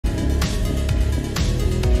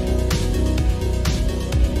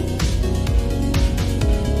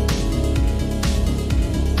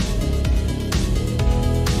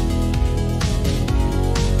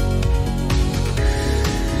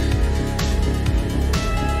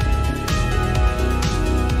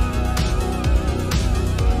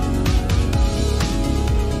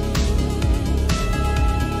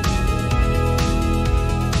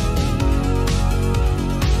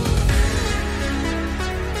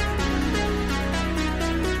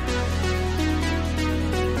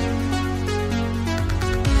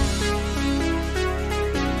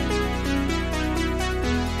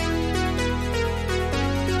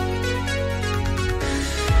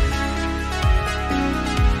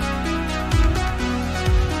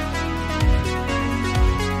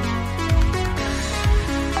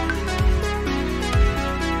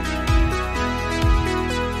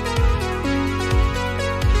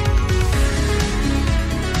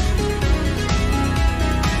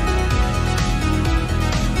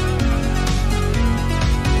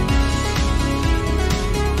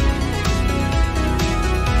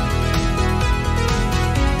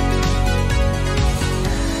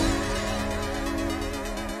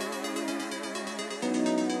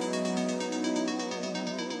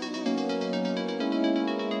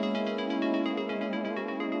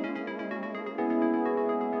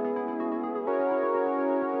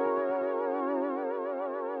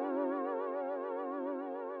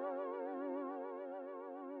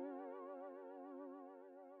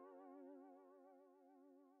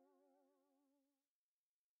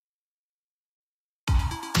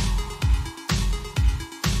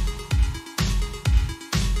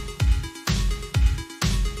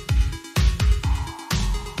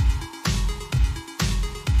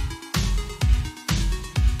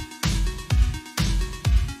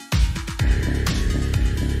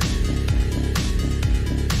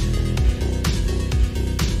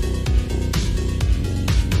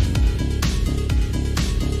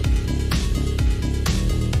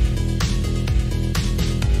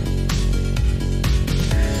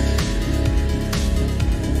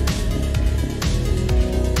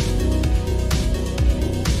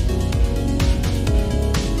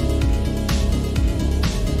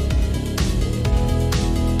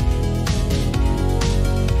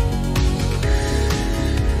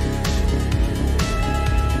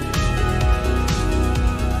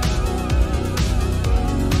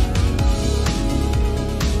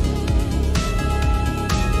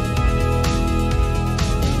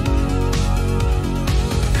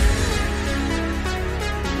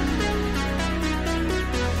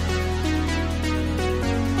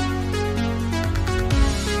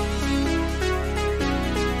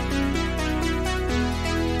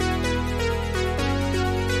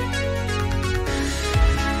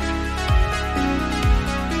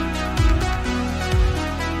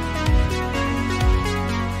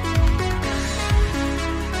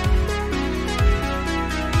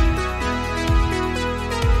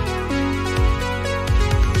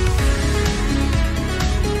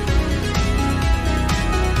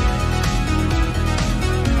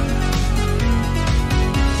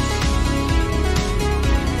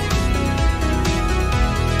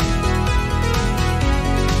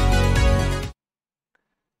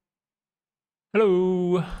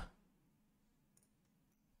So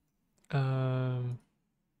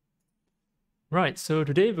right, so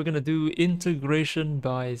today we're gonna do integration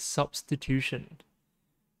by substitution.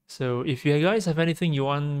 So if you guys have anything you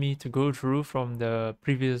want me to go through from the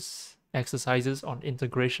previous exercises on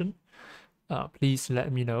integration, please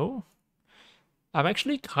let me know. I'm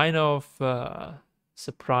actually kind of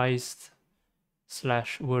surprised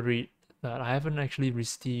 / worried that I haven't actually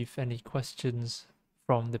received any questions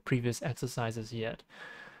from the previous exercises yet.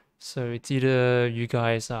 So it's either you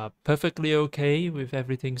guys are perfectly okay with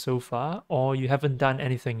everything so far, or you haven't done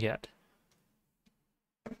anything yet.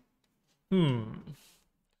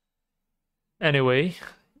 Anyway,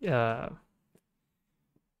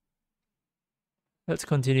 let's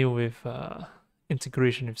continue with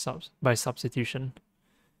integration by substitution.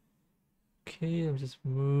 Okay, let me just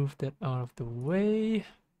move that out of the way.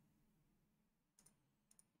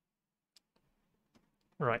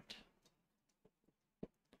 Right.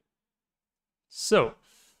 So,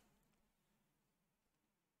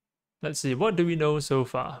 let's see, what do we know so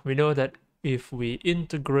far? We know that if we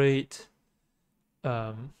integrate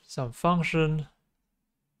some function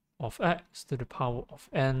of x to the power of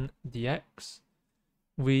n dx,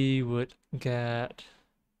 we would get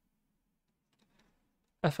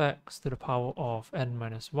fx to the power of n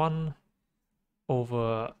minus 1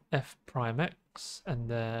 over f prime x, and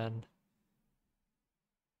then,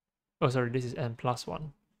 oh sorry, this is n plus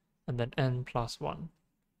 1, and then n plus 1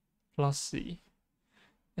 plus c.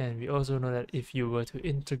 And we also know that if you were to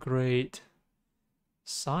integrate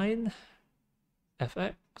sine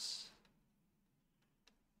fx,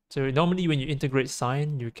 so normally when you integrate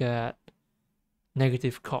sine, you get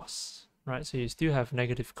negative cos, right? So you still have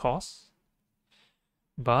negative cos,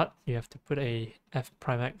 but you have to put a f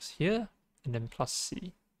prime x here and then plus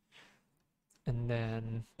c. And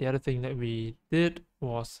then the other thing that we did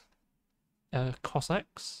was cos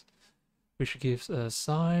x, which gives us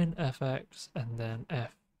sine fx and then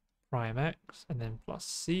f prime x and then plus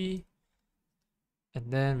c.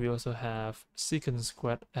 And then we also have secant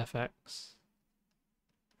squared fx,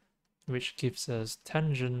 which gives us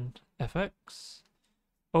tangent fx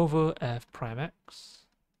over f prime x.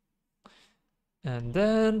 And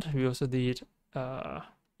then we also did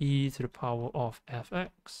e to the power of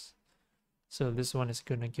fx. So this one is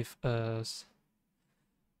going to give us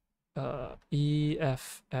e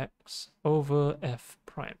fx over f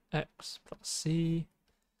prime x plus c.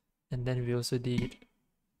 And then we also did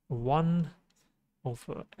 1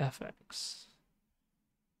 over fx,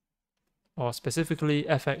 or specifically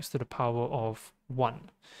fx to the power of 1.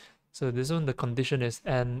 So this one, the condition is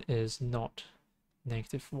n is not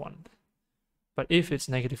 -1. But if it's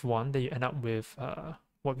 -1, then you end up with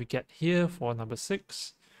what we get here for number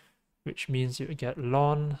 6, which means you get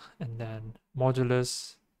ln and then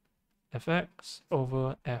modulus fx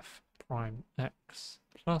over f prime x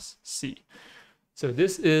plus c. So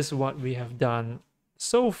this is what we have done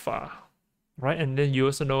so far, right? And then you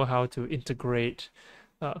also know how to integrate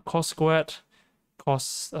cos squared,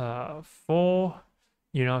 cos 4.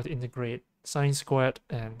 You know how to integrate sine squared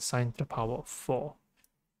and sine to the power of 4.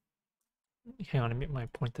 Hang on, let me make my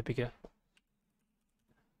pointer bigger.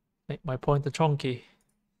 Make my pointer chunky.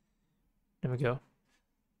 There we go.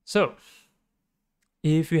 So,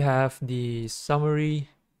 if you have the summary,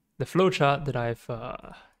 the flowchart that I've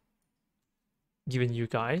given you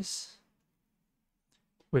guys,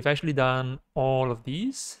 we've actually done all of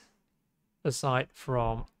these aside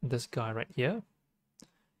from this guy right here.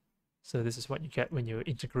 So this is what you get when you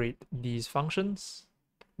integrate these functions.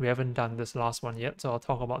 We haven't done this last one yet, so I'll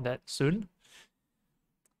talk about that soon.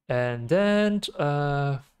 And then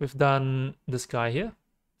we've done this guy here,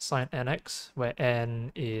 sine nx, where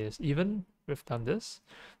n is even. We've done this,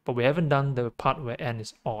 but we haven't done the part where n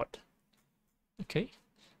is odd. Okay,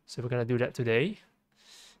 so we're gonna do that today,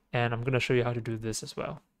 and I'm gonna show you how to do this as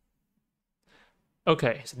well.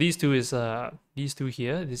 Okay, so these two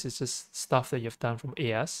here. This is just stuff that you've done from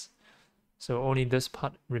AS. So only this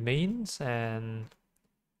part remains, and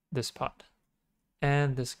this part,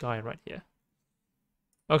 and this guy right here.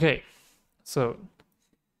 Okay, so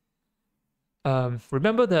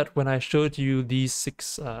remember that when I showed you these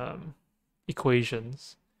 6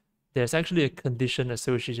 equations, there's actually a condition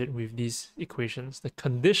associated with these equations. The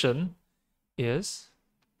condition is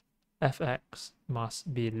fx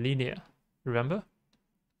must be linear, remember?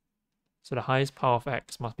 So the highest power of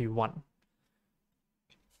x must be 1.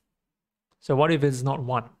 So what if it's not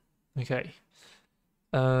 1? Okay.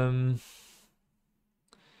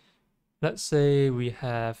 Let's say we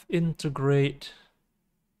have integrate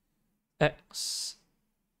x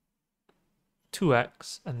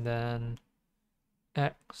 2x and then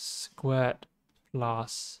x squared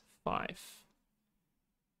plus 5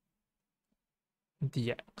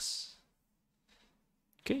 dx.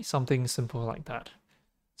 Okay, something simple like that.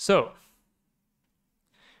 So,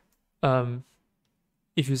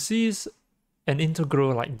 if you see an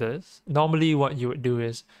integral like this, normally what you would do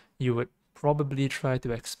is you would probably try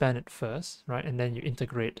to expand it first, right? And then you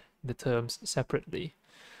integrate the terms separately.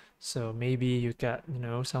 So maybe you get,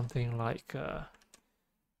 something like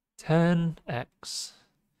 10x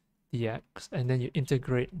dx, and then you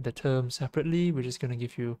integrate the term separately, which is going to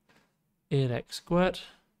give you 8x squared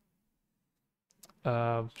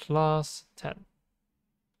plus 10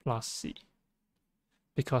 plus c,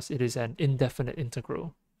 because it is an indefinite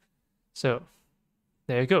integral. So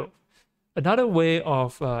there you go. Another way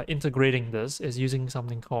of integrating this is using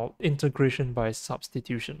something called integration by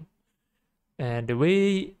substitution. And the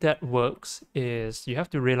way that works is you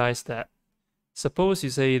have to realize that, suppose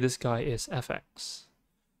you say this guy is fx.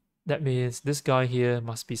 That means this guy here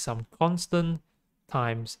must be some constant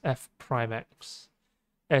times f prime x.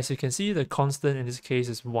 As you can see, the constant in this case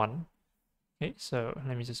is 1. Okay, so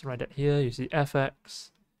let me just write that here. You see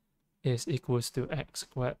fx is equals to x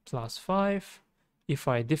squared plus 5. If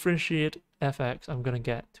I differentiate fx, I'm going to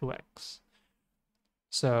get 2x.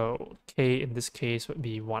 So k in this case would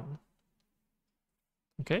be 1.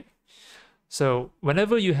 Okay, so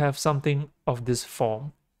whenever you have something of this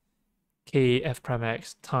form, k f prime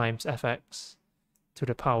x times fx to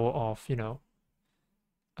the power of,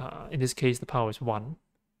 in this case, the power is 1,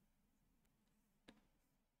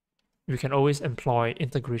 you can always employ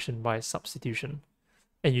integration by substitution.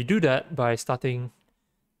 And you do that by starting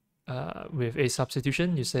with a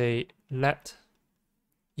substitution. You say let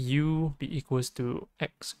u be equals to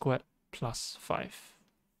x squared plus 5.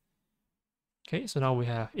 Okay, so now we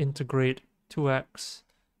have integrate 2x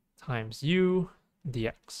times u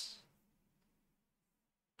dx.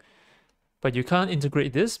 But you can't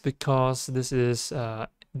integrate this because this is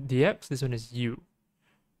dx, this one is u.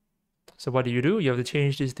 So what do? You have to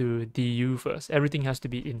change this to du first. Everything has to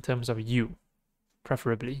be in terms of u,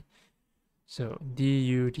 preferably. So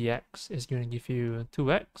du dx is going to give you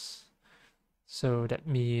 2x. So that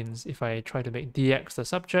means if I try to make dx the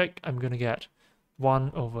subject, I'm going to get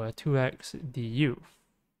 1 over 2x du.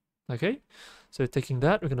 Okay, so taking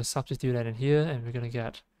that, we're going to substitute that in here, and we're going to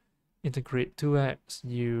get integrate 2x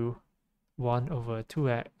u 1 over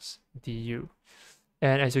 2x du.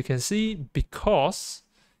 And as you can see, because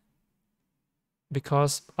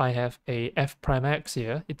I have a f prime x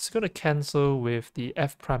here, it's going to cancel with the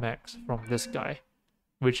f prime x from this guy,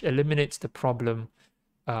 which eliminates the problem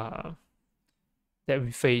that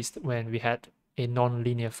we faced when we had a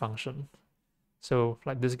non-linear function. So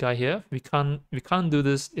like this guy here, we can't do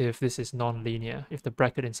this if this is non-linear, if the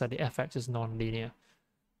bracket inside the fx is non-linear.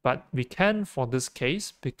 But we can for this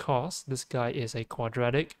case because this guy is a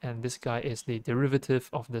quadratic and this guy is the derivative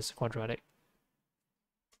of this quadratic.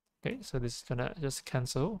 Okay, so this is gonna just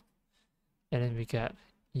cancel, and then we get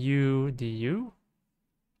u du.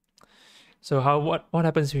 So what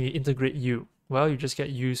happens when you integrate u? Well, you just get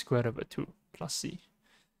u squared over 2 plus c.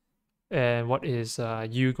 And what is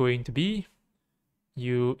u going to be?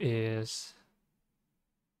 U is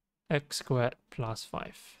x squared plus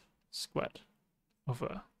 5 squared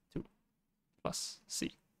over 2 plus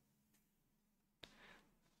c.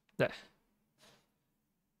 There.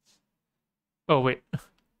 Oh wait,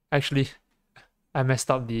 actually I messed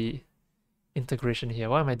up the integration here.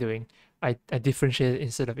 What am I doing? I differentiated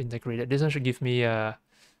instead of integrated. This one should give me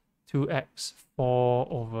 2x 4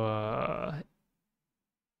 over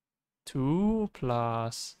 2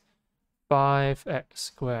 plus 5x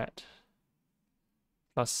squared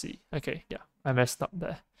plus c. Okay, yeah, I messed up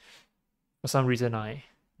there. For some reason, I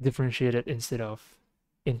differentiated instead of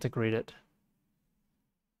integrated.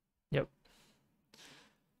 Yep.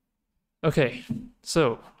 Okay,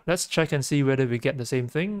 so let's check and see whether we get the same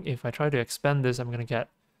thing. If I try to expand this, I'm going to get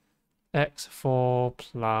x4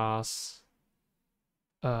 plus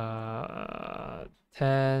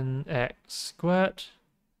 10x squared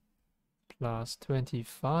plus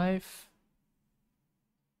 25.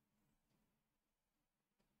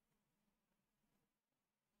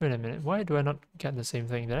 Wait a minute, why do I not get the same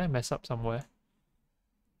thing? Did I mess up somewhere?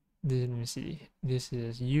 Let me see. This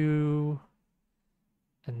is u,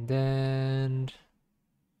 and then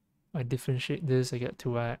I differentiate this, I get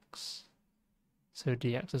 2x. So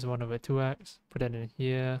dx is 1 over 2x. Put that in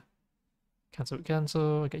here.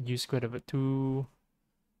 Cancel. I get u squared over 2.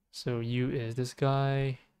 So u is this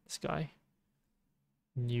guy.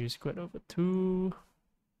 U squared over 2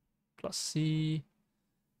 plus c.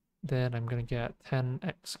 Then I'm going to get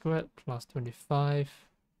 10x squared plus 25.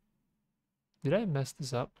 Did I mess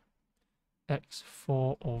this up?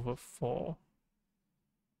 x4 over 4.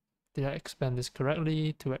 Did I expand this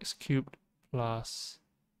correctly? 2x cubed plus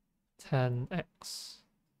 10x.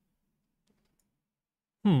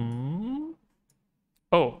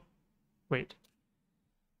 Oh, wait.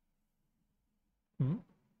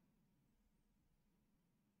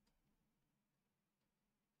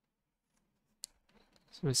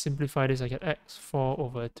 So we simplify this, I get x4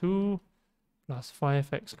 over 2 plus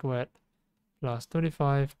 5x squared plus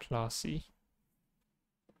 25 plus c.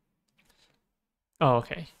 Oh,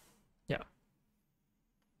 okay. Yeah.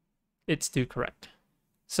 It's still correct.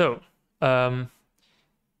 So,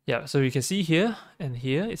 yeah, so you can see here and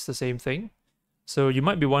here, it's the same thing. So you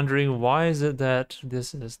might be wondering, why is it that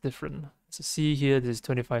this is different? So c here, this is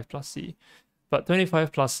 25 plus c. But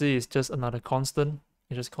 25 plus c is just another constant.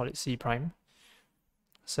 You just call it c prime.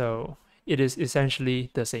 So it is essentially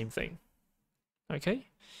the same thing. Okay?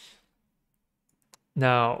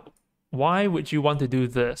 Now, why would you want to do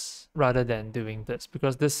this rather than doing this?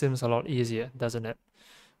 Because this seems a lot easier, doesn't it?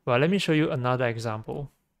 Well, let me show you another example.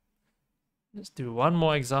 Let's do one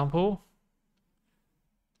more example.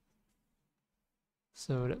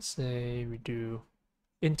 So let's say we do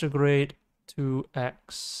integrate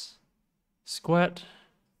 2x squared.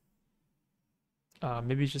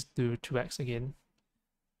 Maybe just do 2x again.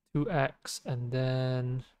 2x and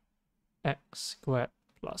then x squared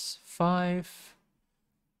plus 5.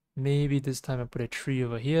 Maybe this time I put a 3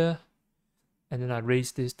 over here. And then I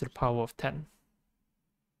raise this to the power of 10.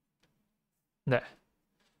 There.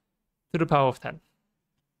 To the power of 10.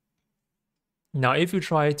 Now, if you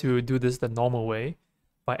try to do this the normal way,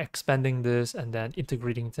 by expanding this and then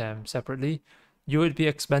integrating them separately, you would be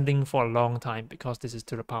expanding for a long time because this is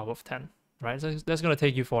to the power of 10, right? So that's going to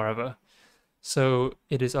take you forever. So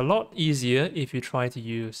it is a lot easier if you try to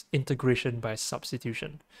use integration by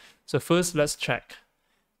substitution. So first, let's check.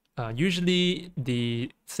 Usually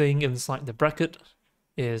the thing inside the bracket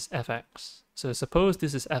is fx. So suppose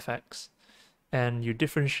this is fx and you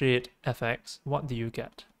differentiate fx, what do you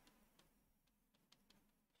get?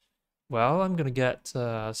 Well, I'm going to get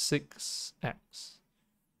 6x.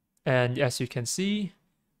 And as you can see,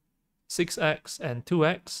 6x and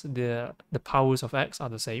 2x, the powers of x are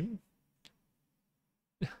the same.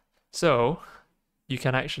 So you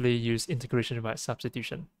can actually use integration by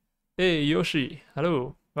substitution. Hey, Yoshi,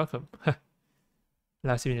 hello, welcome.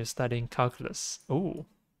 Last year you're studying calculus. Oh,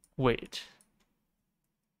 wait.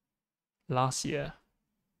 Last year.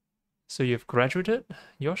 So you've graduated,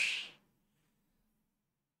 Yosh?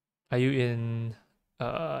 Are you in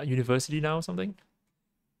university now or something?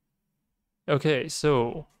 Okay,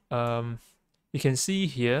 so you can see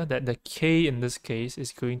here that the k in this case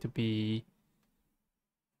is going to be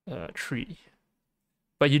 3.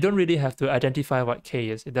 But you don't really have to identify what k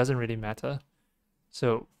is. It doesn't really matter.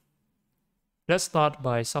 So let's start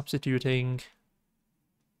by substituting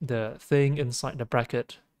the thing inside the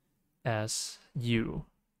bracket as u.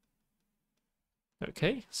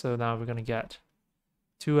 Okay, so now we're going to get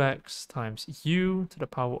 2x times u to the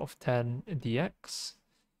power of 10 dx.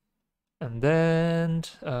 And then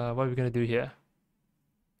what are we going to do here?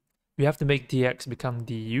 We have to make dx become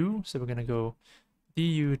du. So we're going to go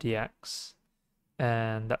du dx.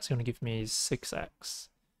 And that's going to give me 6x.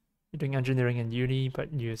 You're doing engineering in uni,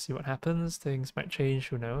 but you see what happens. Things might change,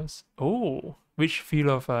 who knows? Oh, which field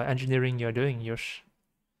of engineering you're doing, Yosh?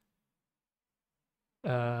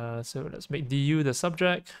 So let's make du the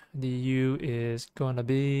subject. Du is gonna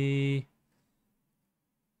be...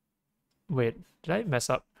 Wait, did I mess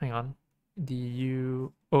up? Hang on.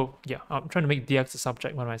 Du... Oh, yeah, I'm trying to make dx the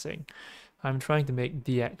subject. What am I saying? I'm trying to make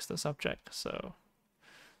dx the subject, so...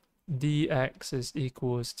 dx is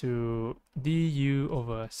equals to du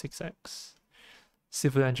over 6x.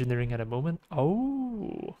 Civil engineering at the moment.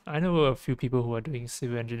 Oh, I know a few people who are doing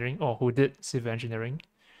civil engineering, or who did civil engineering.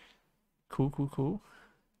 Cool, cool, cool.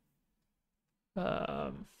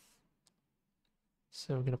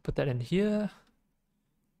 So I'm gonna put that in here.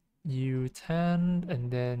 U10 and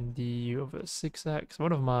then du over 6x.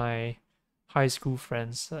 One of my high school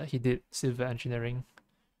friends, he did civil engineering.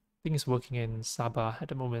 I think he's working in Sabah at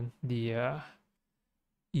the moment, the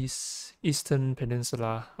eastern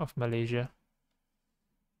peninsula of Malaysia.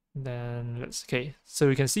 Then okay, so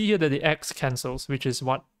we can see here that the x cancels, which is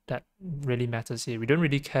what that really matters here. We don't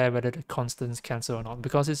really care whether the constants cancel or not,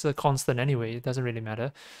 because it's a constant anyway, it doesn't really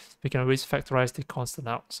matter. We can always factorize the constant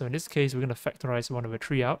out. So in this case, we're going to factorize 1 over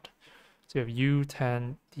 3 out. So we have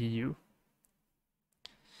u10 du.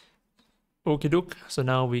 Okie doke, so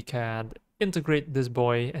now we can integrate this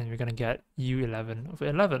boy and we're going to get u11 over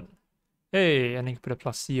 11. Hey, and then you put a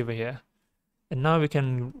plus c over here. And now we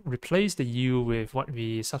can replace the u with what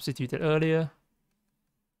we substituted earlier.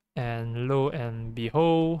 And lo and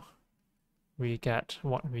behold, we get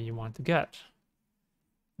what we want to get,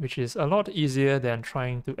 which is a lot easier than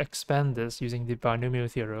trying to expand this using the binomial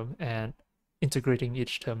theorem and integrating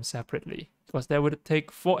each term separately, because that would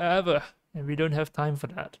take forever, and we don't have time for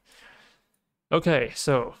that. Okay,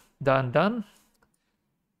 so done.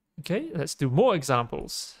 Okay, let's do more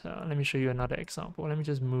examples. Let me show you another example. Let me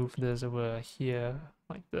just move this over here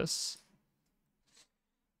like this.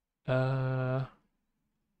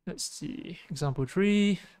 Let's see, example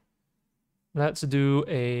 3. Let's do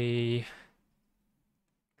a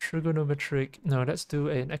trigonometric, no, let's do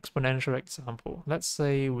an exponential example. Let's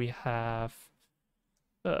say we have,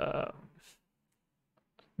 let's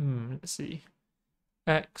see,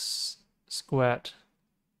 x squared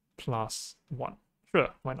plus 1. Sure,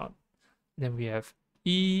 why not? Then we have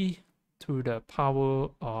e to the power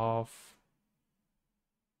of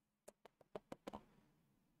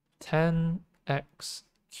 10x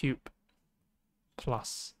cubed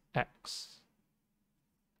plus x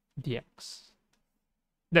dx.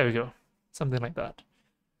 There we go, something like that.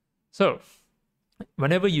 So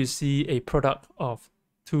whenever you see a product of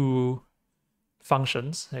two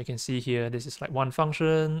functions, you can see here, this is like one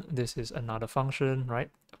function, this is another function, right?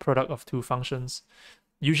 A product of two functions.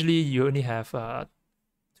 Usually you only have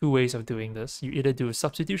two ways of doing this. You either do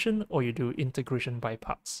substitution or you do integration by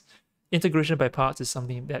parts. Integration by parts is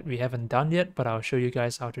something that we haven't done yet, but I'll show you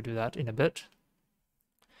guys how to do that in a bit.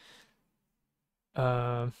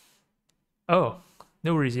 Oh,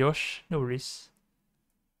 no worries, Yosh. No worries.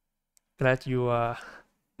 Glad you are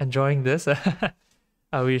enjoying this.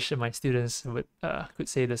 I wish my students would could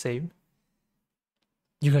say the same.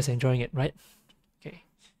 You guys are enjoying it, right? Okay.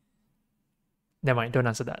 Never mind, don't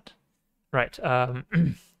answer that. Right.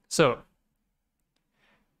 So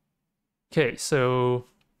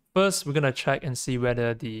first we're gonna check and see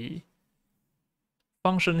whether the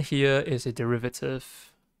function here is a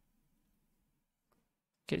derivative.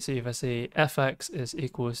 Okay, so if I say fx is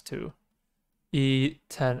equals to e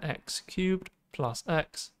 10x cubed plus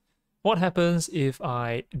x, what happens if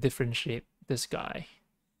I differentiate this guy?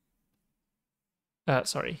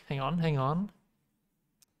 Sorry, hang on.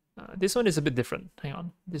 This one is a bit different. Hang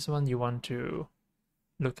on. This one you want to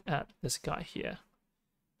look at this guy here.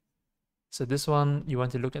 So this one you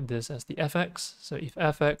want to look at this as the fx. So if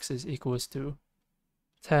fx is equals to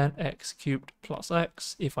 10x cubed plus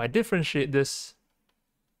x, if I differentiate this,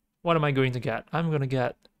 what am I going to get? I'm going to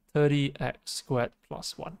get 30x squared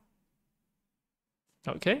plus 1.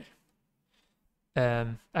 Okay.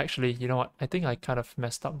 Actually, you know what? I think I kind of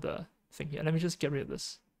messed up the thing here. Let me just get rid of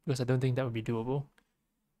this, because I don't think that would be doable.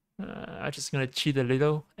 I'm just going to cheat a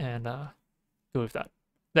little and go with that.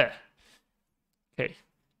 There. Okay.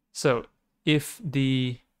 So if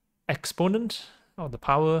the exponent or the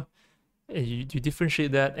power, you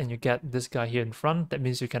differentiate that and you get this guy here in front, that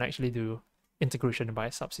means you can actually do integration by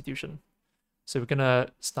substitution. So we're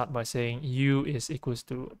gonna start by saying u is equals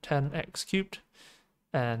to 10x cubed,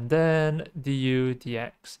 and then du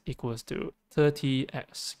dx equals to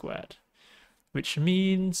 30x squared, which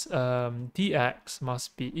means dx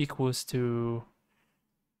must be equals to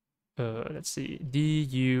let's see,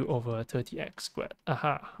 du over 30x squared.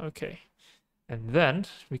 Aha, okay. And then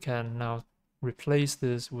we can now replace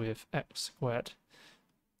this with x squared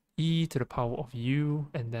e to the power of u,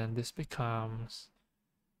 and then this becomes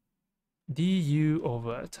du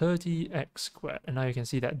over 30x squared. And now you can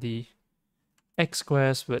see that the x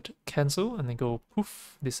squares would cancel and then go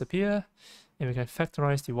poof, disappear, and we can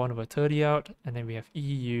factorize the 1 over 30 out, and then we have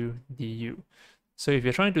eu du. So if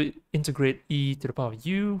you're trying to integrate e to the power of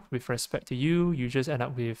u with respect to u, you just end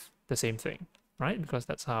up with the same thing, right? Because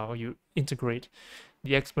that's how you integrate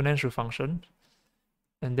the exponential function.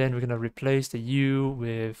 And then we're going to replace the u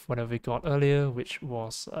with whatever we got earlier, which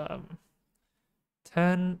was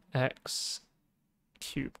 10x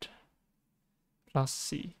cubed plus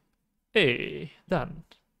c. Hey, done.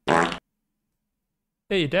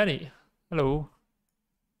 Hey, Danny. Hello.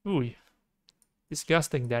 Ooh,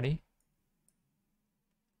 disgusting, Danny.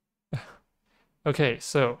 Okay,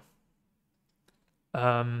 so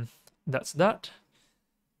that's that.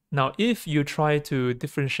 Now, if you try to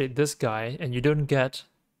differentiate this guy and you don't get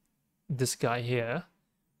this guy here,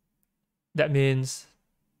 that means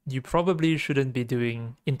you probably shouldn't be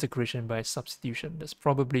doing integration by substitution. There's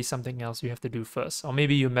probably something else you have to do first, or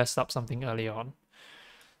maybe you messed up something early on.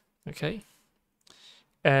 Okay,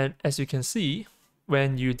 and as you can see,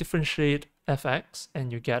 when you differentiate fx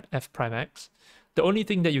and you get f prime x, the only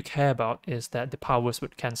thing that you care about is that the powers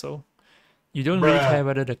would cancel. You don't really care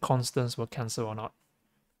whether the constants will cancel or not.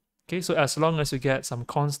 Okay, so as long as you get some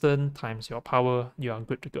constant times your power, you are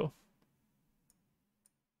good to go.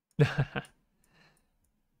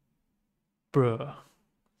 Bruh.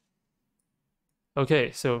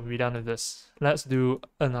 Okay, so we're done with this. Let's do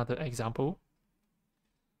another example.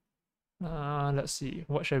 Let's see,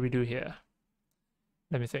 what shall we do here?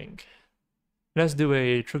 Let me think. Let's do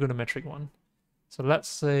a trigonometric one. So let's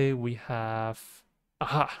say we have,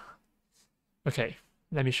 aha. Okay,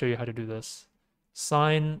 let me show you how to do this.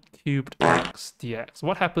 Sine cubed x dx.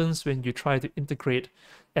 What happens when you try to integrate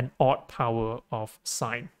an odd power of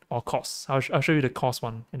sine or cos? I'll show you the cos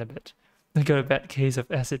one in a bit. I got a bad case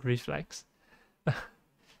of acid reflux.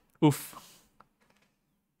 Oof.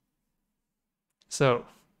 So,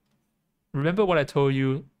 remember what I told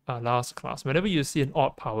you last class. Whenever you see an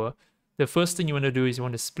odd power, the first thing you want to do is you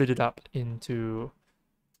want to split it up into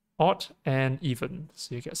odd and even.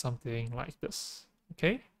 So you get something like this,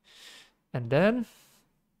 okay? And then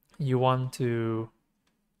you want to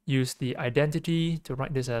use the identity to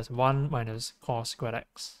write this as 1 minus cos squared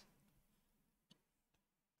x.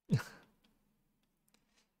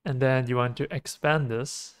 And then you want to expand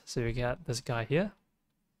this, so you get this guy here.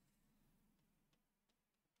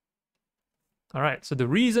 All right, so the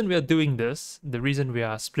reason we are doing this, the reason we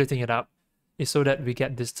are splitting it up, is so that we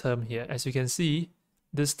get this term here. As you can see,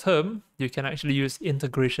 this term, you can actually use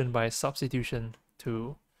integration by substitution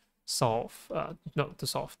to solve,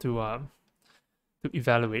 to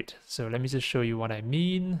evaluate. So let me just show you what I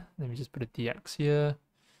mean. Let me just put a dx here.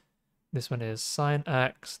 This one is sine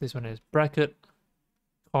x, this one is bracket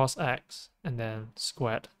cos x, and then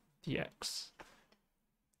squared dx.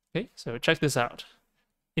 Okay, so check this out.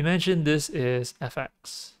 Imagine this is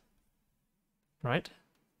fx, right?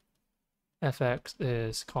 Fx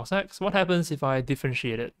is cos x. What happens if I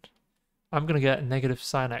differentiate it? I'm gonna get negative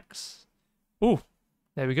sine x. Ooh,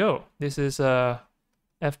 there we go. This is f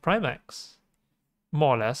prime x,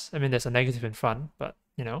 more or less. I mean, there's a negative in front, but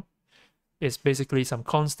you know, it's basically some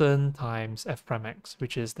constant times f prime x,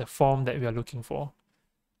 which is the form that we are looking for.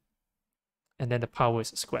 And then the power is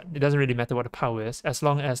squared. It doesn't really matter what the power is, as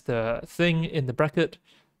long as the thing in the bracket,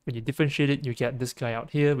 when you differentiate it, you get this guy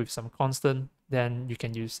out here with some constant, then you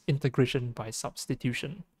can use integration by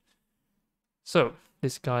substitution. So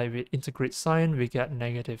this guy, we integrate sine, we get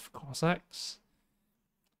negative cos x.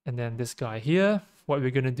 And then this guy here, what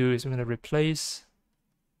we're going to do is we're going to replace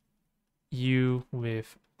u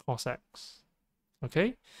with cos x.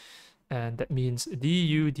 Okay? And that means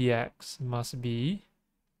du dx must be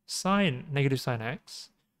sine, negative sine x,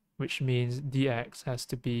 which means dx has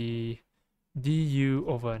to be du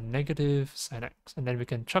over negative sine x. And then we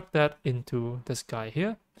can chuck that into this guy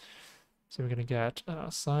here. So we're going to get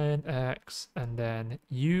sine x and then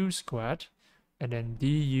u squared and then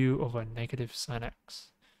du over negative sine x.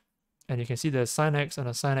 And you can see the sine x and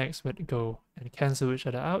the sine x would go and cancel each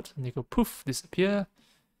other out. And they go poof, disappear.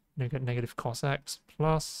 And you get negative cos x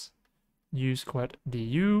plus u squared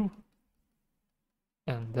du.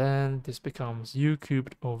 And then this becomes u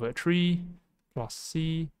cubed over 3 plus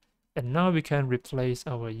c. And now we can replace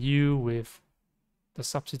our u with the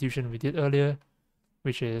substitution we did earlier,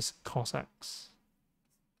 which is cos x.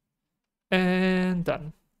 And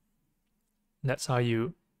done. That's how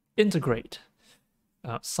you integrate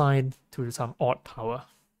sine to some odd power.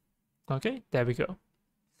 Okay, there we go.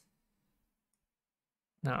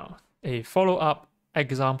 Now, a follow-up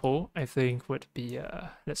example, I think, would be,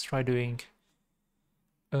 let's try doing,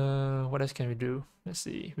 what else can we do? Let's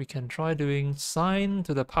see, we can try doing sine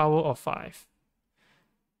to the power of 5.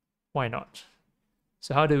 Why not?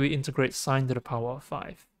 So how do we integrate sine to the power of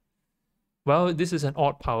 5? Well, this is an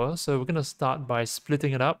odd power, so we're going to start by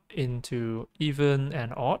splitting it up into even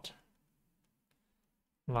and odd,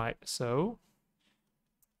 like so.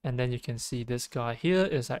 And then you can see this guy here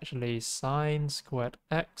is actually sine squared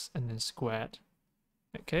x and then squared.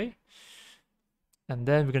 Okay. And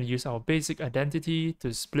then we're going to use our basic identity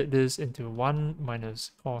to split this into 1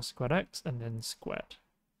 minus cos squared x and then squared.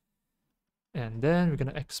 And then we're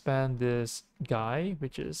going to expand this guy,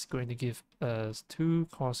 which is going to give us 2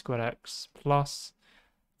 cos squared x plus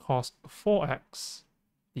cos 4x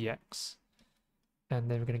dx. And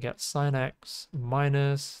then we're going to get sine x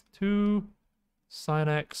minus 2 sine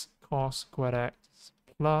x cos squared x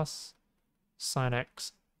plus sine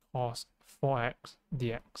x cos 4x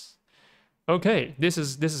dx. Okay, this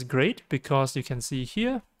is great because you can see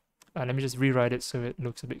here, let me just rewrite it so it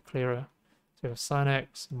looks a bit clearer. So we have sine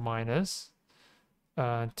x minus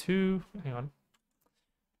 2, hang on,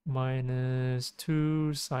 minus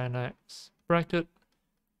 2 sine x bracket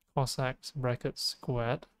cos x bracket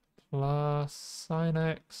squared plus sine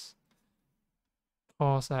x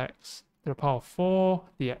cos x to the power of 4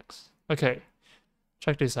 dx. Okay,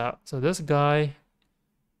 check this out. So this guy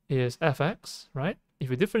is fx, right? If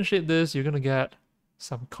you differentiate this, you're going to get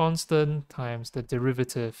some constant times the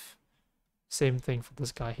derivative. Same thing for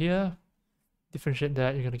this guy here. Differentiate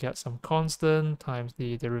that, you're going to get some constant times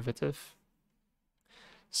the derivative.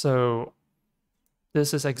 So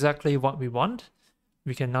this is exactly what we want.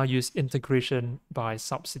 We can now use integration by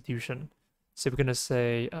substitution. So we're going to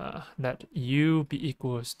say let u be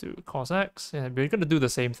equals to cos x, and we're going to do the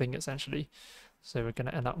same thing essentially. So we're going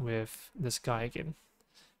to end up with this guy again.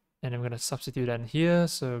 And I'm going to substitute that in here.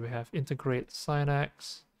 So we have integrate sine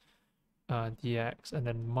x dx, and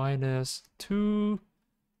then minus 2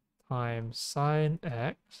 times sine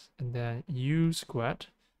x, and then u squared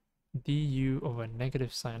du over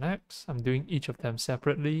negative sine x. I'm doing each of them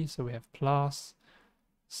separately. So we have plus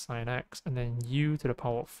sine x, and then u to the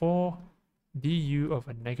power of 4 du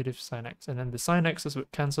over negative sine x. And then the sine x's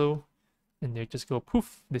would cancel, and they just go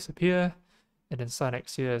poof, disappear. And then sine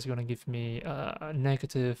x here is going to give me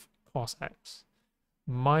negative cos x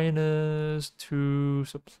minus 2,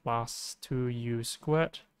 so plus 2u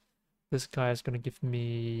squared. This guy is going to give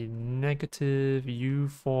me negative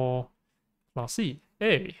u4 plus c.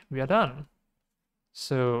 Hey, we are done.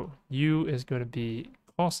 So u is going to be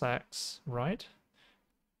cos x, right?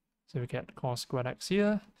 So we get cos squared x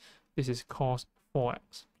here. This is cos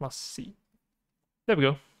 4x plus c. There we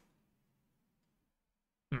go.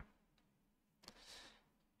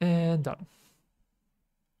 And done.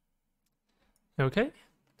 Okay,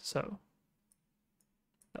 so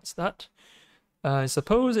that's that. I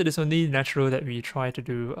suppose it is only natural that we try to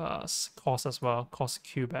do cos as well, cos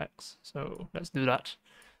cube x. So let's do that.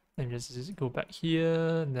 And just go back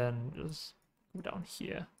here, and then just go down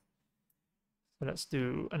here. So let's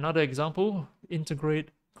do another example. Integrate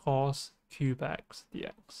cos cube x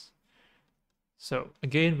dx. So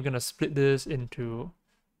again, we're going to split this into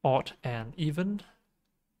odd and even.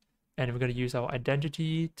 And we're going to use our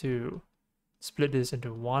identity to split this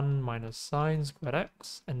into 1 minus sine squared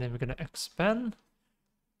x, and then we're going to expand,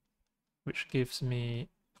 which gives me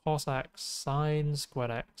cos x sine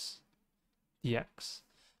squared x dx.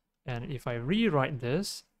 And if I rewrite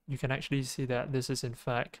this, you can actually see that this is in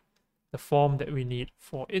fact the form that we need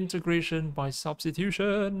for integration by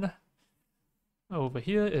substitution. Over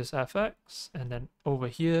here is fx, and then over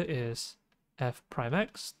here is f prime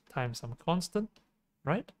x times some constant,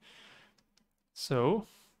 right? So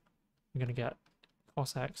we're going to get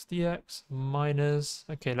cos x dx minus,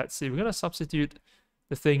 okay, let's see, we're going to substitute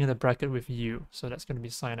the thing in the bracket with u. So that's going to be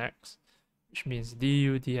sine x, which means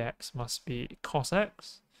du dx must be cos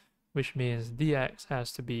x, which means dx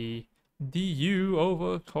has to be du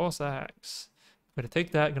over cos x. I'm going to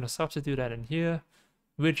take that, I'm going to substitute that in here,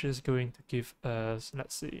 which is going to give us,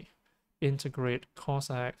 let's see, integrate cos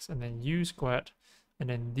x and then u squared, and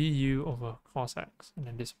then du over cos x, and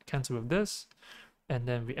then this cancel with this, and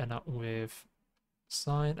then we end up with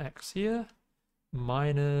sine x here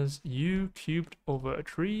minus u cubed over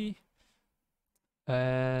 3.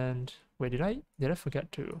 And wait, did I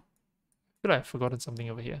forget to? I feel like I've forgotten something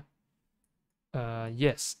over here.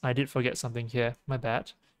 Yes, I did forget something here. My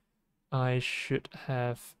bad. I should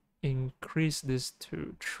have increased this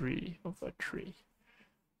to 3 over 3.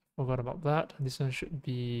 Forgot about that. This one should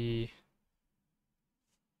be...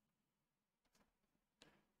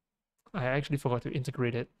 I actually forgot to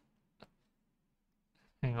integrate it.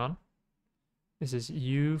 Hang on. This is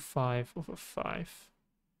u5 over 5.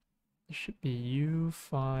 It should be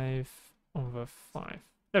u5 over 5.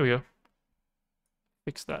 There we go.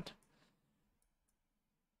 Fix that.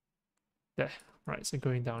 There. Right, so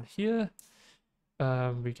going down here,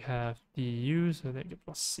 we have du, so then get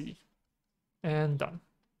plus c. And done.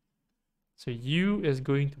 So u is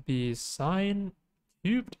going to be sine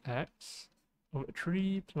cubed x over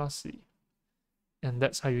 3 plus c. And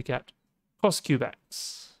that's how you get cos cube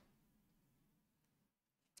x.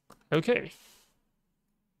 Okay.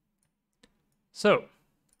 So,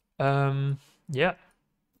 yeah,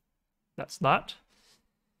 that's that.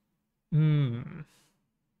 Let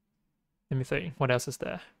me think, what else is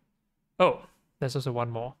there? Oh, there's also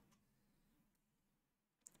one more.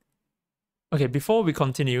 Okay, before we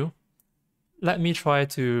continue, let me try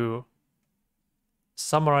to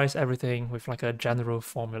summarize everything with like a general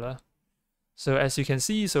formula. So as you can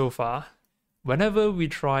see so far, whenever we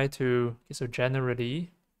try to, so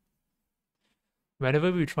generally,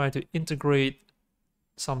 whenever we try to integrate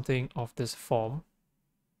something of this form,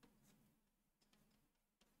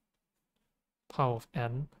 power of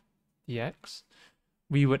n dx,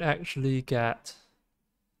 we would actually get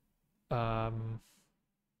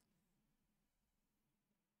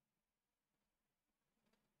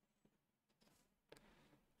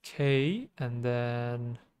k and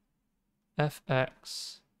then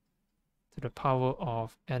fx to the power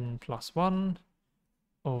of n plus 1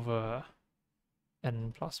 over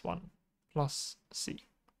n plus 1 plus c.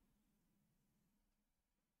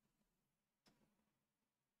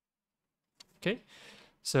 Okay,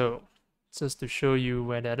 so just to show you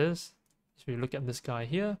where that is, if you look at this guy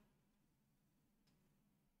here,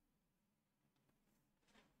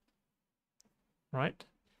 right?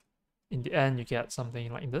 In the end, you get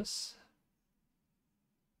something like this.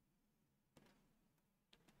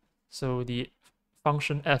 So the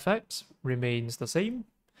function fx remains the same,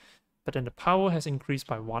 but then the power has increased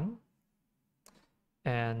by 1,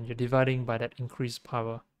 and you're dividing by that increased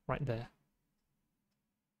power right there.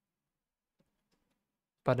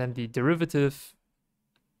 But then the derivative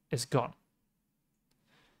is gone.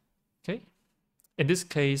 Okay, in this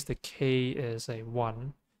case, the k is a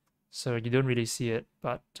 1, so you don't really see it,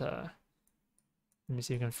 but let me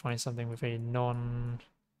see if you can find something with a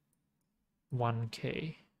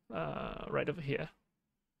non-1k right over here.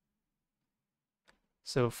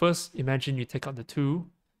 So first, imagine you take out the 2,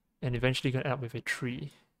 and eventually you're going to end up with a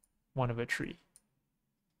 3, 1 over 3,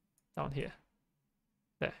 down here.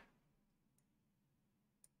 There.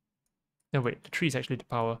 No, wait, the 3 is actually the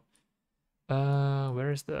power.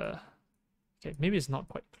 Where is the... Okay, maybe it's not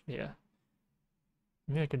quite clear.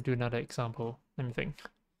 Maybe I can do another example. Let me think.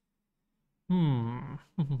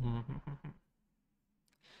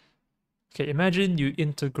 Okay, imagine you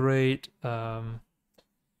integrate 10x,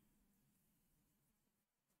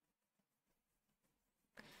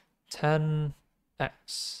 and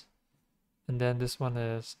then this one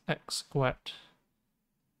is x squared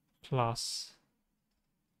plus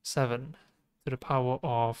 7 to the power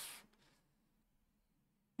of,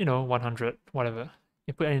 100, whatever.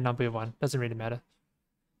 You put any number you want, doesn't really matter.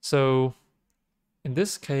 So in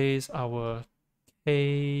this case, our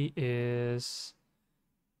k is...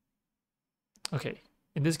 Okay,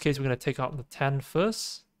 in this case, we're going to take out the 10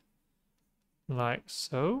 first, like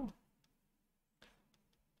so.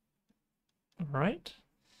 All right.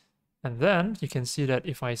 And then you can see that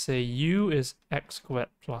if I say u is x squared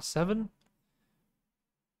plus 7,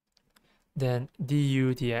 then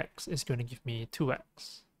du dx is going to give me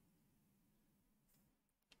 2x.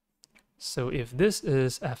 So if this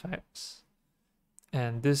is fx,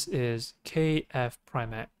 and this is kf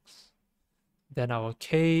prime x, then our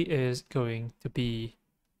k is going to be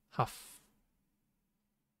half.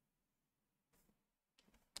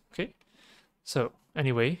 Okay, so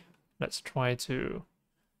anyway, let's try to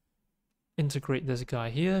integrate this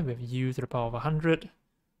guy here with u to the power of 100.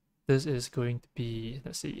 This is going to be,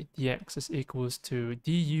 let's see, dx is equals to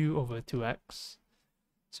du over 2x.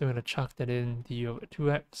 So I'm going to chuck that in, du over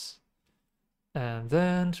 2x. And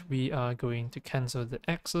then we are going to cancel the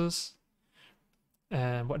x's.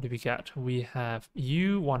 And what do we get? We have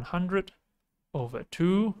u 100 over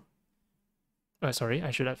 2. Sorry,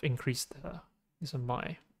 I should have increased this one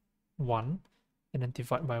by 1. And then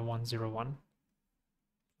divide by 101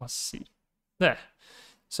 plus c. There.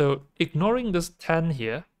 So ignoring this 10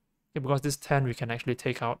 here, because this 10 we can actually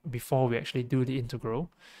take out before we actually do the integral,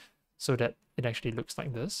 so that it actually looks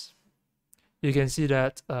like this. You can see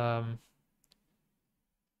that, oh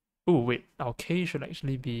wait, our k should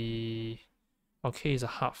actually be, our k is a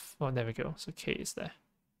half. Oh, there we go. So k is there.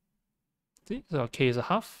 See, so our k is a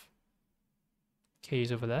half. K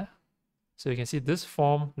is over there. So you can see this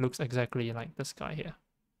form looks exactly like this guy here.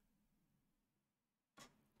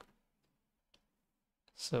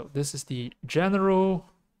 So this is the general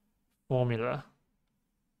formula.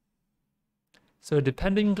 So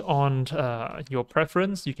depending on your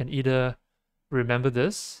preference, you can either remember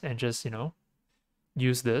this and just,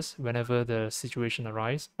 use this whenever the situation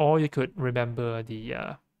arises, or you could remember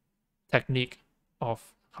the technique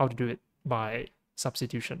of how to do it by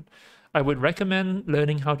substitution. I would recommend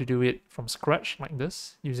learning how to do it from scratch like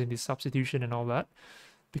this, using the substitution and all that,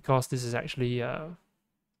 because this is actually,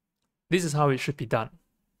 this is how it should be done,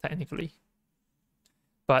 technically.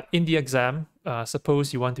 But in the exam,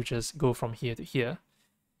 suppose you want to just go from here to here,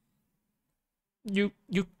 you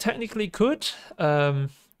technically could.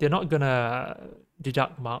 They're not gonna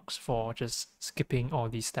deduct marks for just skipping all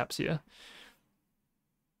these steps here.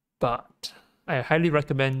 But I highly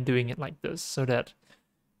recommend doing it like this, so that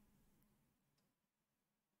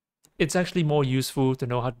it's actually more useful to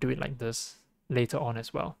know how to do it like this later on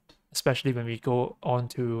as well, especially when we go on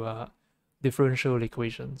to differential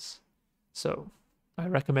equations. So I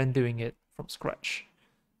recommend doing it from scratch.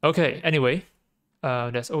 Okay, anyway,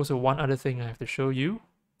 there's also one other thing I have to show you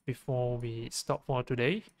before we stop for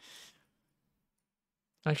today.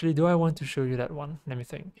 Actually, do I want to show you that one? Let me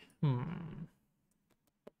think.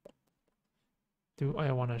 do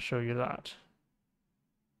I want to show you that?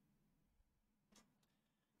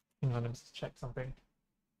 Hang on, let's check something.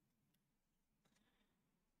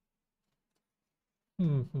 I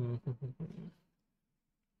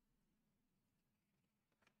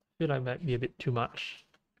feel like might be a bit too much.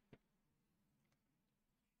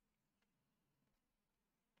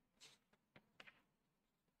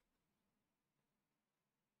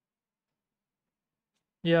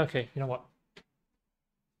 Yeah, okay, you know what?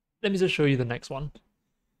 Let me just show you the next one.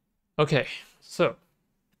 Okay, so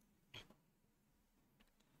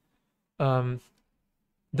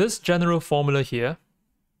this general formula here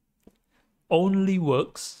only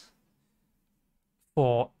works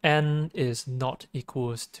for n is not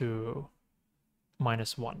equals to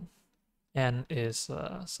 -1. N is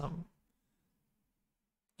some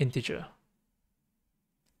integer.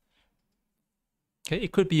 Okay,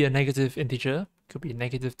 it could be a negative integer, could be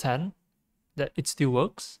 -10, that it still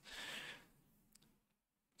works.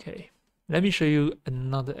 Okay, let me show you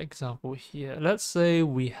another example here. Let's say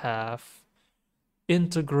we have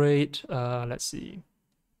integrate, let's see,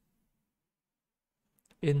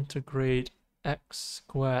 integrate x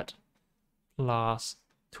squared plus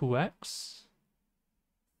 2x.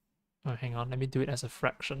 Oh, hang on, let me do it as a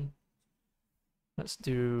fraction. Let's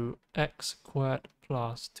do x squared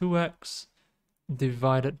plus 2x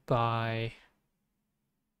divided by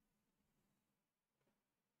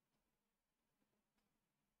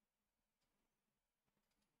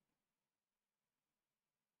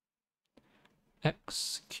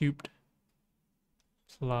x cubed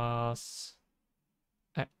plus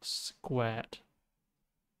x squared.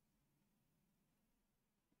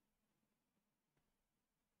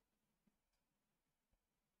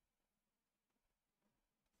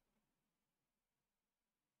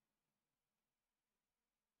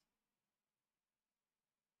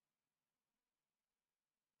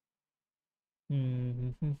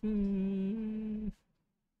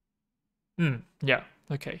 Yeah,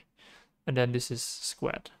 okay. And then this is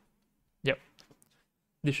squared. Yep,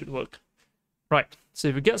 this should work. Right, so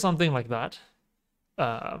if you get something like that,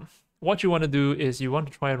 what you want to do is you want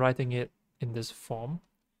to try writing it in this form.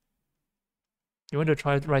 You want to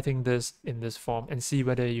try writing this in this form and see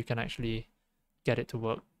whether you can actually get it to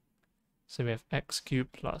work. So we have x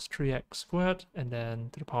cubed plus 3x squared, and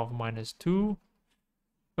then to the power of -2.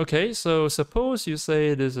 Okay, so suppose you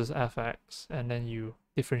say this is fx, and then you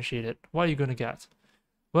differentiate it. What are you going to get?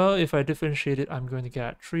 Well, if I differentiate it, I'm going to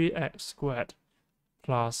get 3x squared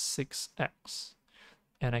plus 6x.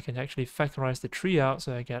 And I can actually factorize the 3 out,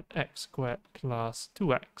 so I get x squared plus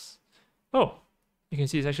 2x. Oh, you can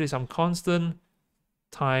see it's actually some constant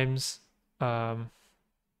times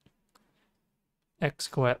x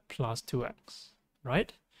squared plus 2x,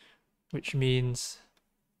 right? Which means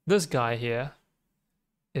this guy here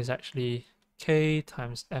is actually k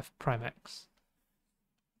times f prime x.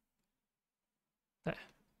 There.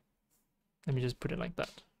 Let me just put it like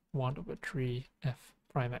that. 1/3 f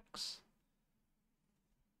prime x.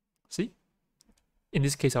 See? In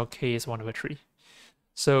this case, our k is 1/3.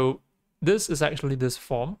 So this is actually this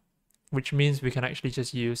form, which means we can actually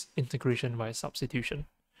just use integration by substitution.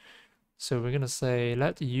 So we're going to say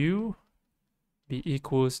let u be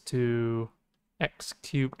equals to x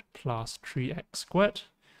cubed plus 3x squared,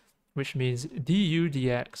 which means du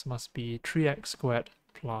dx must be 3x squared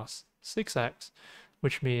plus 6x,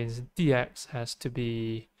 which means dx has to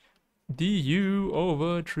be du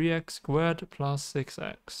over 3x squared plus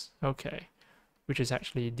 6x. Okay, which is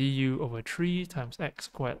actually du over 3 times x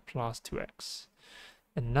squared plus 2x.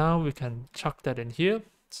 And now we can chuck that in here.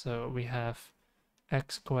 So we have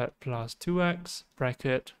x squared plus 2x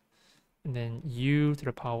bracket, and then u to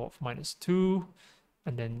the power of -2,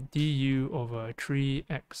 and then du over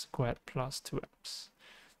 3x squared plus 2x.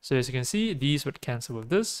 So as you can see, these would cancel with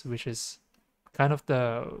this, which is kind of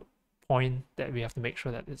the point that we have to make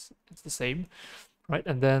sure that it's the same, right?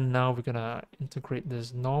 And then now we're gonna integrate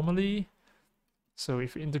this normally. So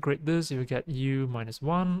if you integrate this, you get u minus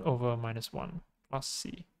 1 over -1 plus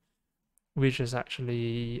c, which is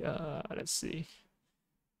actually, let's see,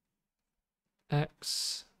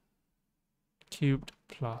 x cubed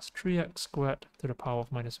plus 3x squared to the power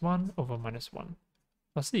of -1 over -1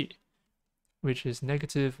 plus c, which is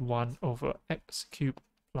 -1 over x cubed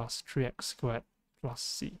plus 3x squared plus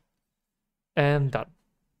c. And done.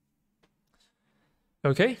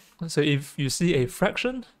 Okay, so if you see a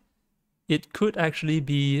fraction, it could actually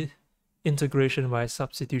be integration by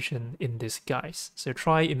substitution in disguise. So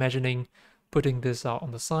try imagining putting this out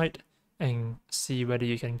on the side and see whether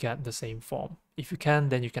you can get the same form. If you can,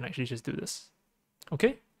 then you can actually just do this.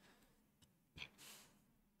 Okay?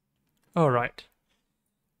 All right.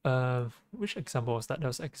 Which example was that? That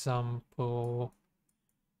was example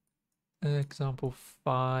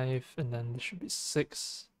 5, and then there should be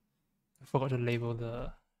 6. I forgot to label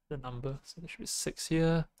the number, so there should be 6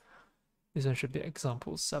 here. This one should be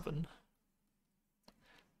example 7.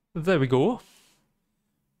 There we go.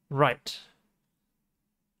 Right.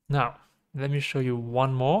 Now, let me show you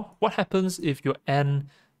one more. What happens if your n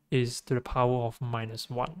is to the power of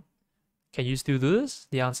 -1? Can you still do this?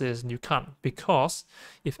 The answer is you can't, because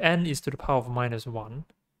if n is to the power of -1,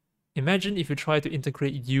 imagine if you try to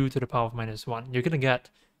integrate u to the power of -1, you're going to get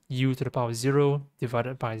u to the power of 0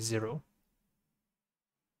 divided by 0.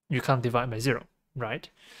 You can't divide by 0, right?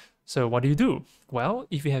 So what do? Well,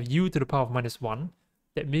 if you have u to the power of -1,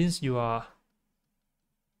 that means you are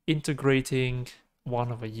integrating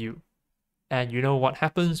 1 over u. And you know what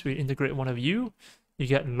happens when you integrate 1 over u? You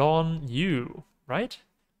get ln u, right?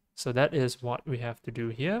 So that is what we have to do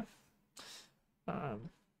here.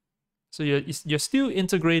 So you're still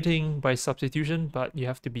integrating by substitution, but you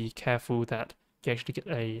have to be careful that you actually get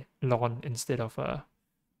a ln instead of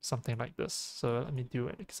something like this. So let me do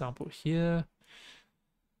an example here.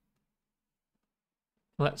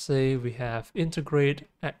 Let's say we have integrate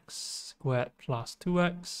x squared plus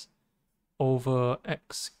 2x over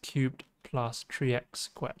x cubed plus 3x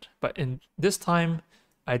squared. But in this time,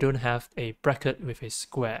 I don't have a bracket with a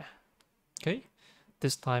square. Okay,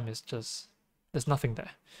 this time it's just, there's nothing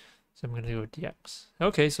there. So I'm going to do dx.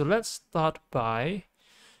 Okay, so let's start by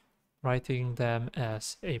writing them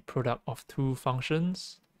as a product of 2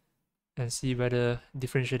 functions and see whether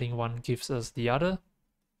differentiating one gives us the other.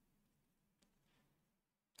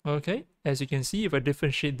 Okay, as you can see, if I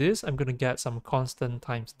differentiate this, I'm going to get some constant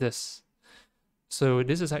times this. So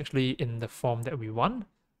this is actually in the form that we want.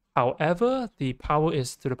 However, the power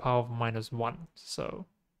is to the power of -1. So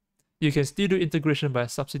you can still do integration by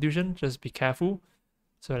substitution, just be careful.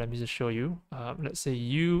 So let me just show you. Let's say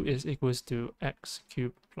u is equals to x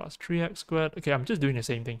cubed plus 3x squared. Okay, I'm just doing the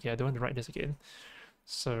same thing here. I don't want to write this again.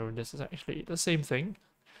 So this is actually the same thing.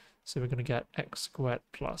 So we're going to get x squared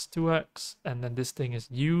plus 2x, and then this thing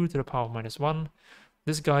is u to the power of -1.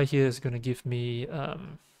 This guy here is going to give me,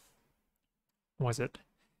 what is it?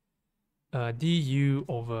 Du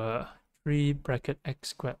over 3 bracket x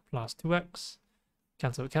squared plus 2x.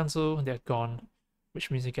 Cancel, cancel, they're gone,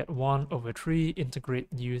 which means you get 1 over 3 integrate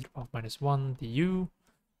u to the power of -1 du,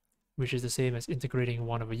 which is the same as integrating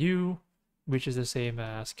 1 over u, which is the same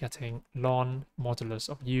as getting ln modulus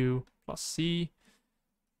of u plus c.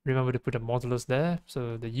 Remember to put a modulus there,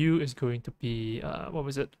 so the u is going to be, what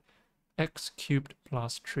was it? X cubed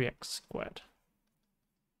plus 3x squared.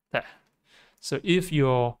 There. So if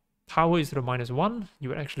your power is to the -1, you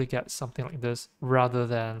would actually get something like this rather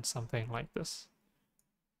than something like this.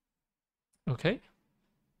 Okay,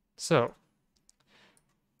 so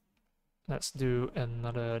let's do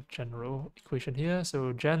another general equation here.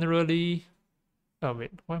 So generally, oh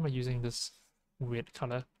wait, why am I using this weird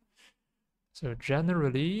color? So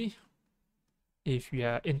generally, if you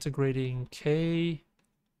are integrating k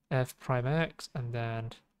f prime x and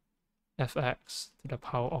then fx to the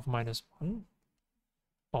power of -1,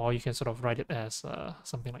 or you can sort of write it as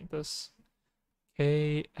something like this: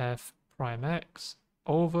 k f prime x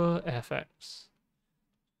over fx.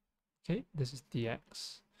 Okay, this is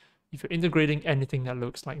dx. If you're integrating anything that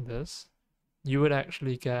looks like this, you would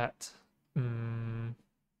actually get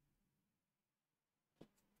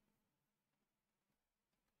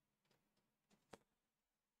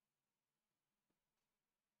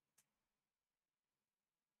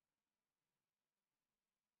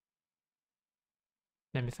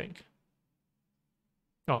let me think.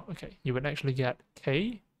 Oh, okay. You would actually get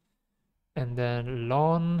k and then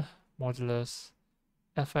ln modulus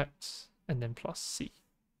fx and then plus c.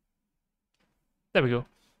 There we go.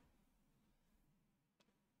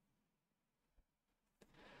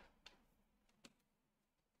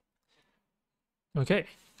 Okay.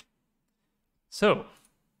 So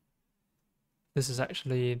this is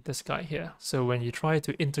actually this guy here. So when you try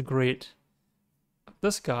to integrate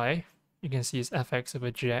this guy, you can see it's fx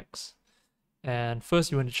over gx. And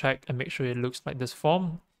first you want to check and make sure it looks like this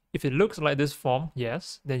form. If it looks like this form,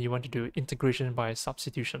 yes, then you want to do integration by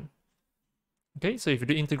substitution. Okay, so if you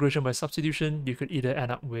do integration by substitution, you could either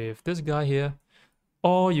end up with this guy here,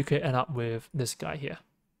 or you could end up with this guy here.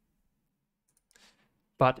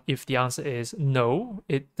 But if the answer is no,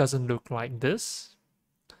 it doesn't look like this.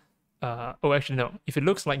 Oh, actually no, if it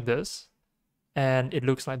looks like this, and it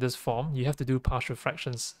looks like this form, you have to do partial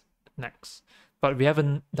fractions next. But we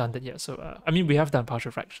haven't done that yet. So, I mean, we have done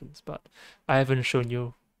partial fractions, but I haven't shown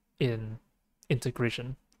you in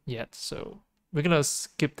integration yet. So we're going to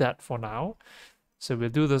skip that for now. So we'll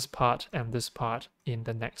do this part and this part in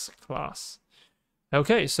the next class.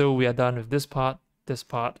 Okay, so we are done with this part,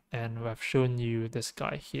 and I've shown you this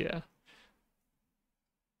guy here.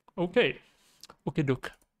 Okay, okay,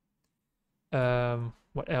 look.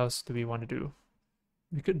 What else do we want to do?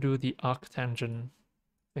 We could do the arctangent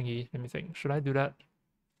thingy. Let me think. Should I do that?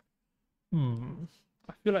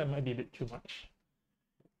 I feel like it might be a bit too much.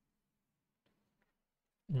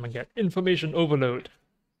 I might get information overload.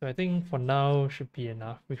 So I think for now should be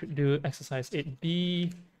enough. We could do exercise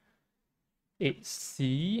 8B,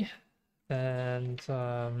 8C, and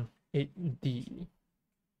 8D.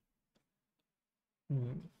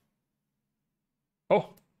 Oh,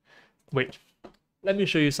 wait. Let me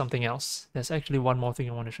show you something else. There's actually one more thing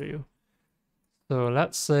I want to show you. So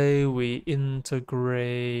let's say we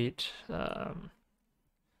integrate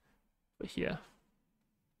here.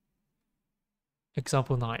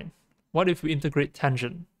 Example 9. What if we integrate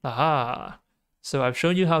tangent? Aha! So I've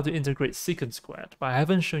shown you how to integrate secant squared, but I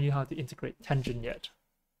haven't shown you how to integrate tangent yet.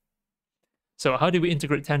 So how do we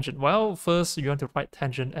integrate tangent? Well, first you want to write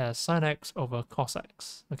tangent as sine x over cos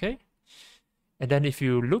x, okay? And then if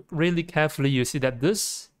you look really carefully, you see that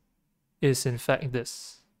this is in fact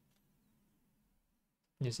this.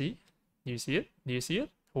 You see? Do you see it? Do you see it?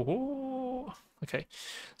 Oh, okay.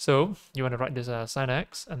 So you want to write this as sine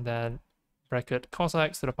x and then bracket cos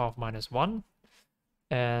x to the power of -1.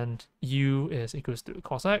 And u is equals to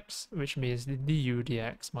cos x, which means the du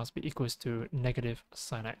dx must be equals to negative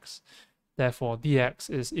sine x. Therefore, dx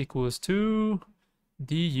is equals to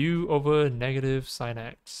du over negative sine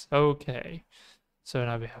x. Okay. So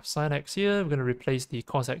now we have sine x here. We're going to replace the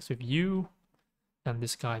cos x with u. And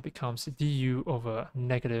this guy becomes du over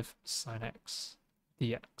negative sine x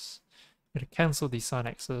dx. We're going to cancel the sine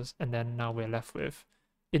x's, and then now we're left with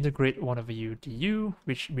integrate 1 over u du,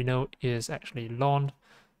 which we know is actually ln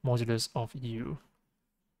modulus of u.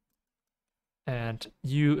 And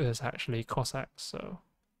u is actually cos x, so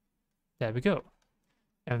there we go.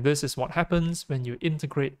 And this is what happens when you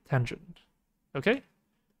integrate tangent. Okay?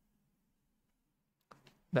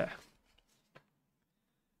 There.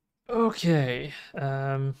 Okay.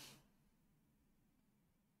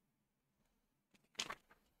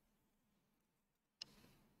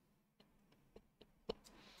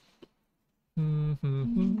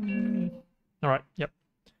 All right, yep.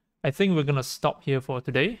 I think we're gonna stop here for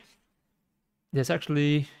today. There's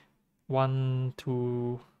actually 1,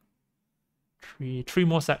 2, 3, 3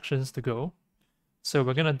 more sections to go. So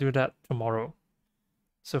we're gonna do that tomorrow.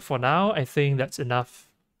 So for now, I think that's enough.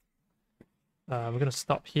 We're gonna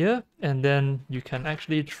stop here, and then you can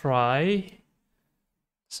actually try.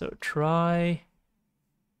 So try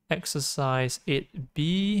exercise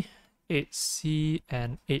 8B, 8C,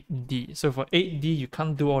 and 8D. So for 8D, you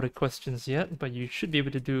can't do all the questions yet, but you should be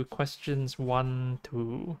able to do questions 1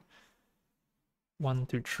 to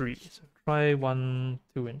 3. So try 1,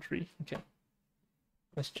 2, and 3. Okay.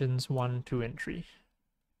 Questions 1, 2, and 3.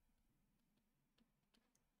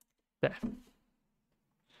 There.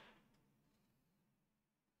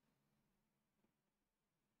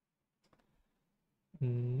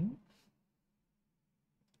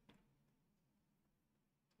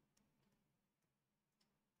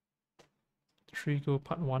 Trigo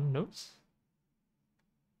part 1 notes.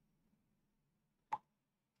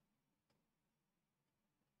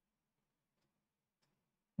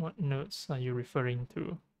 What notes are you referring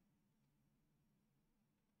to?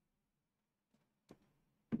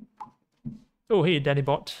 Oh, hey,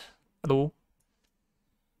 DannyBot. Hello.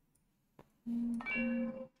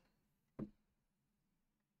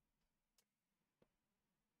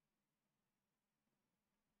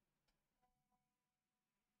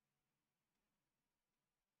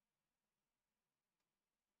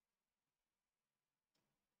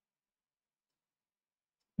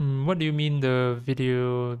 What do you mean the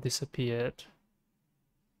video disappeared?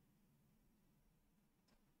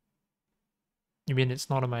 You mean it's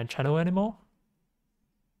not on my channel anymore?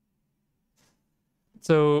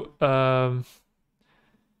 So,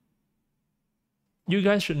 you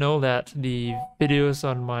guys should know that the videos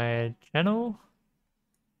on my channel,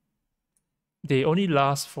 they only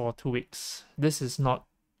last for 2 weeks. This is not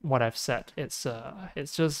what I've said. It's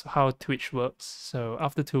just how Twitch works. So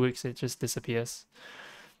after 2 weeks, it just disappears.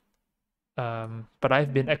 But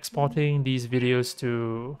I've been exporting these videos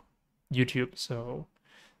to YouTube, so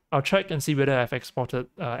I'll check and see whether I've exported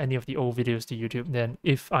any of the old videos to YouTube. Then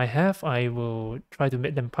if I have, I will try to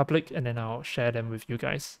make them public, and then I'll share them with you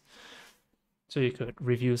guys, so you could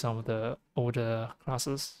review some of the older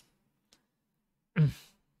classes.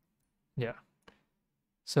 Yeah.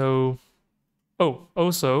 So, Oh,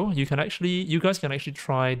 also, you guys can actually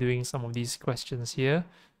try doing some of these questions here.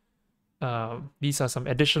 These are some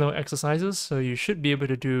additional exercises, so you should be able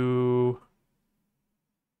to do.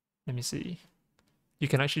 Let me see. You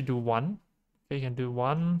can actually do one. Okay, you can do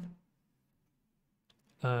one.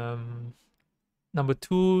 Number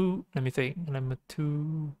two, let me think. Number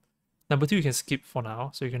two you can skip for now.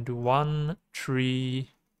 So you can do 1, 3,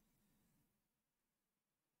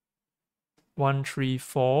 1, 3,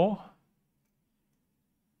 4,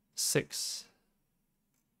 6.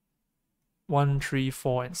 1, 3,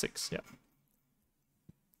 4, and 6. Yeah.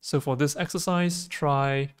 So for this exercise,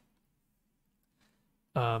 try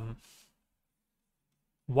 1,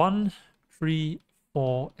 3,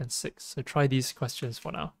 4, and 6. So try these questions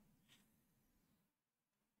for now.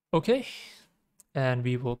 Okay, and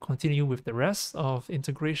we will continue with the rest of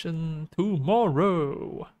integration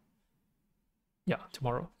tomorrow. Yeah,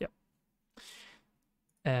 tomorrow. Yeah.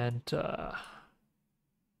 And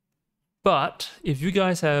but if you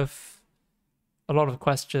guys have a lot of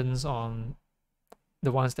questions on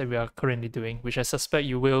the ones that we are currently doing, which I suspect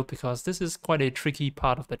you will, because this is quite a tricky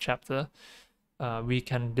part of the chapter, we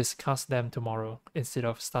can discuss them tomorrow instead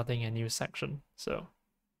of starting a new section. So,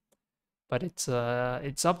 but it's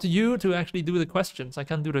up to you to actually do the questions. I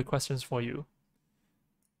can't do the questions for you.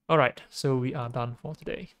 All right, so we are done for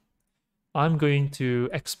today. I'm going to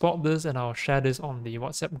export this and I'll share this on the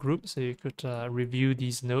WhatsApp group so you could review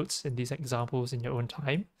these notes and these examples in your own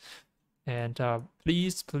time. And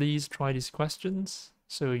please try these questions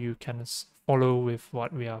so you can follow with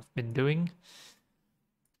what we have been doing.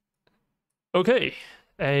 Okay,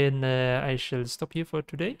 and I shall stop here for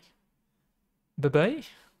today. Bye-bye.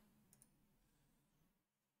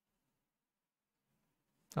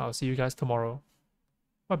 I'll see you guys tomorrow.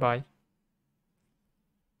 Bye-bye.